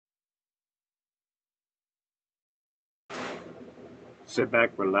Sit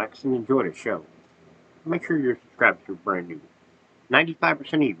back, relax, and enjoy the show. Make sure you're subscribed if you're brand new.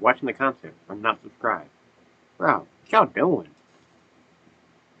 95% of you watching the content are not subscribed. Bro, what y'all doing?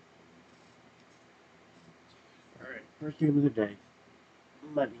 Alright, first game of the day.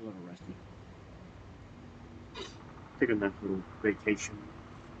 Might be a little rusty. Take a nice little vacation.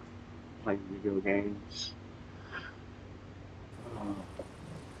 Playing video games.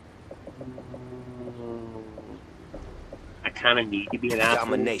 I kind of need to be an athlete.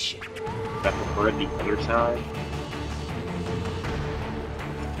 Domination. I prefer the other side.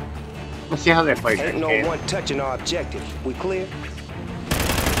 Let's see how they play. Ain't no one touching our objective. We clear?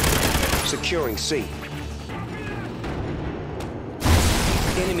 Securing C.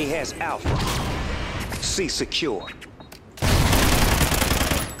 Enemy has Alpha. C secure.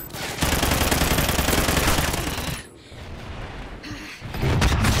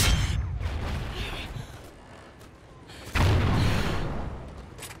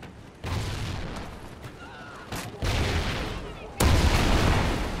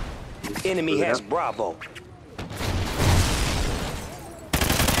 Enemy has Bravo.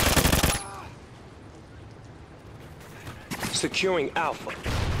 Securing Alpha.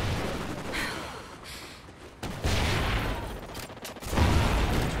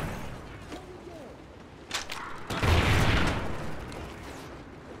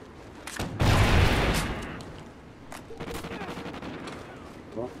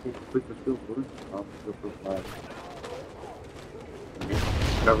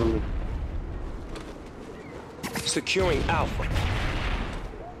 Government. Securing Alpha.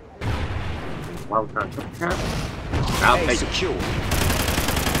 Why we trying to count? I'll take secure.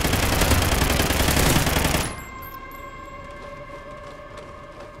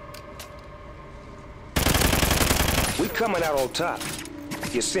 We coming out on top.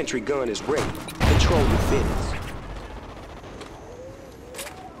 Your sentry gun is ready. Control your fitness.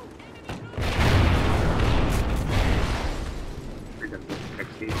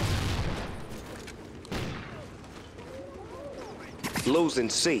 Losing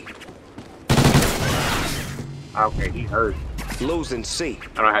C. Okay, he hurt. Losing C.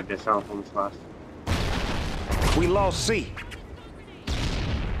 I don't have this on from this last. We lost C.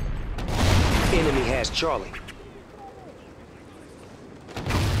 Enemy has Charlie.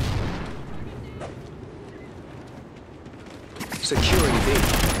 Securing B.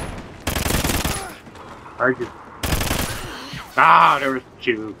 Heard you. Ah, there was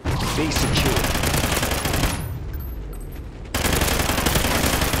two. B secure.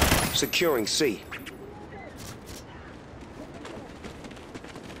 Securing C.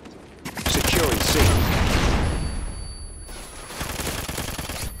 Securing C.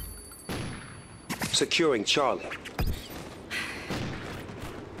 Securing Charlie.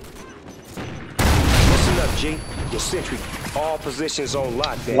 Listen up, G. Your sentry. All positions on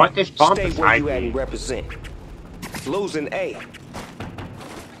lockdown. What this bomb Stay where you at and represent. Losing A.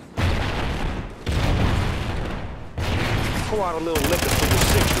 Pour out a little liquor for your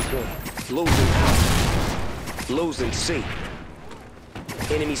sentry gun. Losing A. Losing C.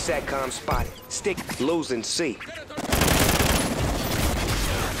 Enemy SATCOM spotted. Stick. Losing C.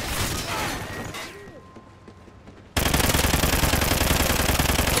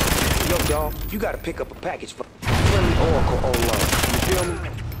 Yo, dog, you gotta pick up a package for friendly Oracle online. You feel me?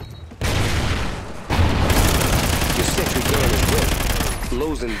 Your sentry gun is ready.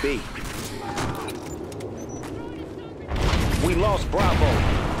 Losing B. We lost Bravo.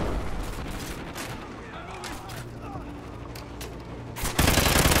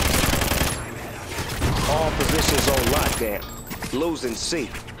 All positions on lockdown. Losing C.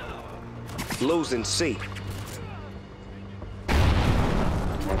 Losing C.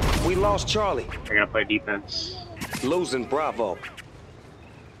 We lost Charlie. They're gonna play defense. Losing Bravo.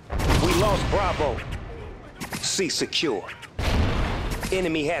 We lost Bravo. C secure.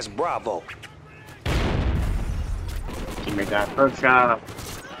 Enemy has Bravo. Teammate got first shot.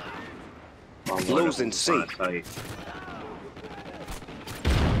 Losing C.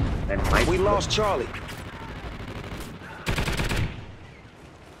 We We lost Charlie.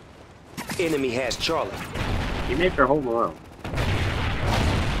 Enemy has Charlie. You make her hold around.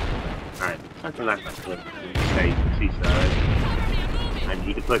 Alright, something like that. Stay seaside. I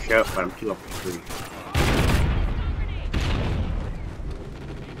need to push up, but I'm too up the street.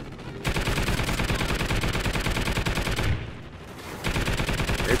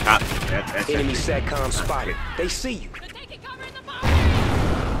 They're top. That's Enemy SATCOM spotted. They see you.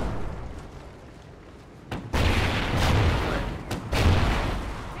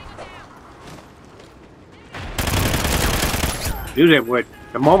 Do that with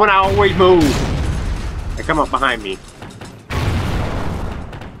the moment I always move. They come up behind me.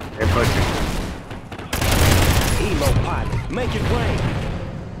 They're pushing. Elo pilot, make it rain.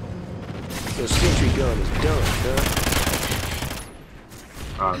 Your sentry gun is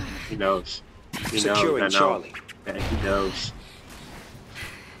done, He knows. He Securing knows, I know. Charlie. Yeah, he knows.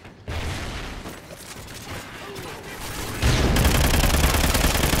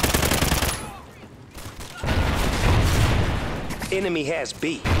 Enemy has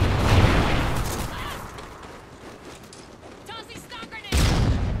B.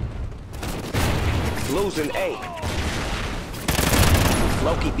 Losing A.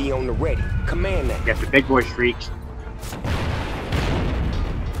 Loki be on the ready. Command that. Got the big boy streaks.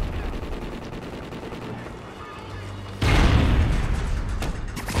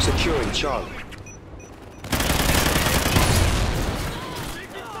 Securing Charlie.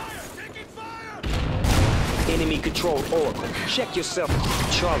 Enemy controlled Oracle. Check yourself.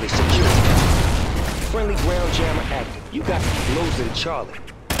 Charlie secure. Friendly ground jammer active. You got losing Charlie.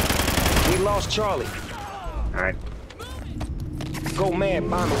 We lost Charlie. Alright. Go mad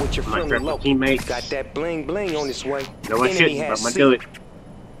bomber with your friendly triple Loki. teammates. Got that bling bling on its way. No, I Enemy shouldn't, but has I'm gonna C. do it.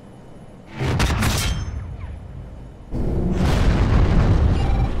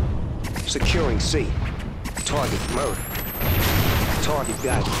 Securing C. Target murder. Target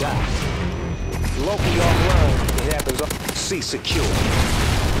got died. Loki offline. It happens off. C secure.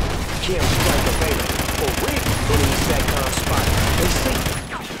 Cam strike available. For rig. Enemy SATCOM spot. They see.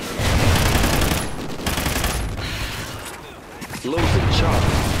 Losing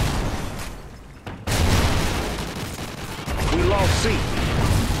Charlie. We lost C.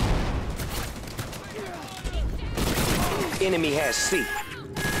 Enemy has C.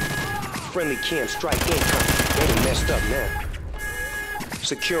 Friendly cam strike incoming. They done messed up now.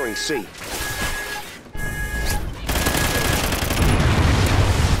 Securing C.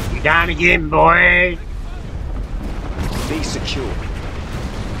 You down again, boy? B secure.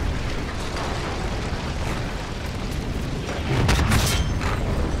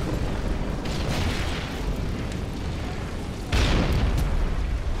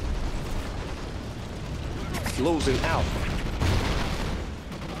 Losing Alpha.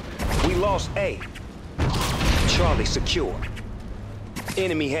 We lost A. Charlie secure.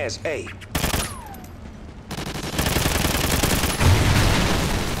 Enemy has A.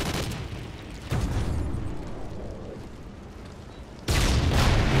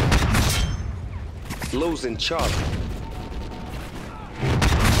 Losing Charlie.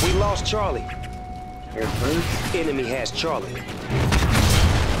 We lost Charlie. Here first. Enemy has Charlie.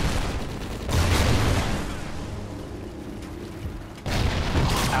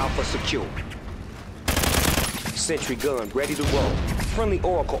 Alpha secure. Sentry gun ready to roll. Friendly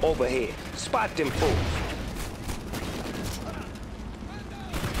Oracle overhead. Spot them fools.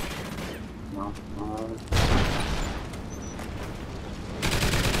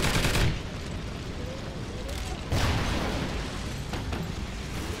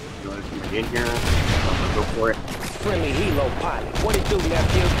 In here. I'm gonna go for it. Friendly Helo pilot. What it do,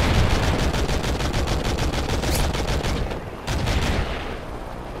 nephew?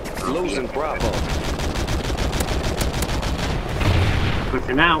 Losing Bravo.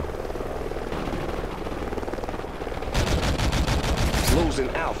 Pushing out. Losing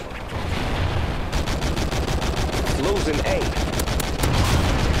Alpha. Losing A.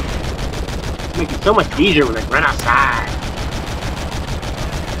 Make it so much easier when I run outside.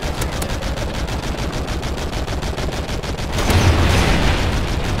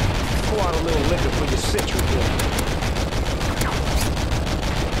 Pour out a little liquor for your citrus gun.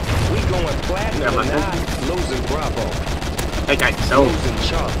 We going platinum Yeah, my now. Losing Bravo. I got so. Losing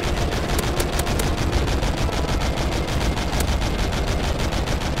Charlie.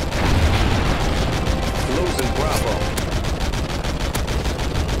 Losing Bravo.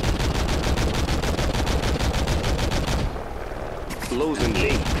 Losing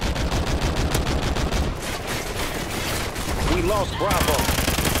B. We lost Bravo.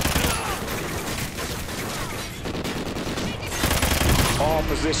 All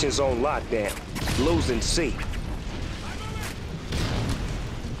positions on lockdown. Losing C.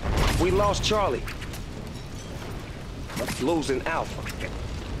 We lost Charlie. Losing Alpha.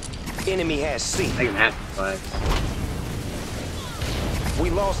 Enemy has C. I can have but We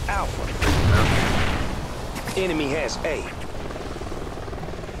lost Alpha. Enemy has A.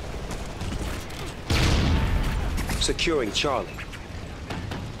 Securing Charlie.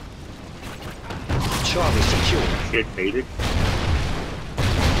 Charlie secure. shit baited.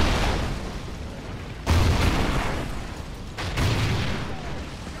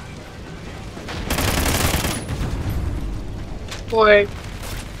 Boy.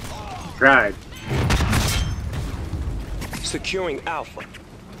 Tried. Securing Alpha.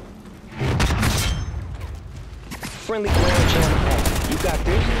 Friendly ground channel off. You got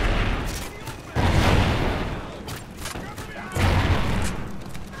this?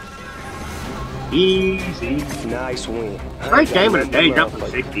 Easy. Nice win. Great game of the day, up to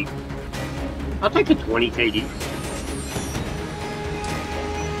 60. I'll take a 20 KD.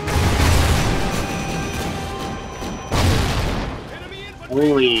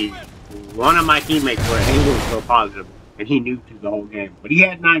 Only one of my teammates were able to go positive, and he nuked through the whole game. But he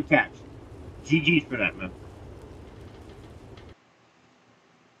had 9 caps. GG's for that, man.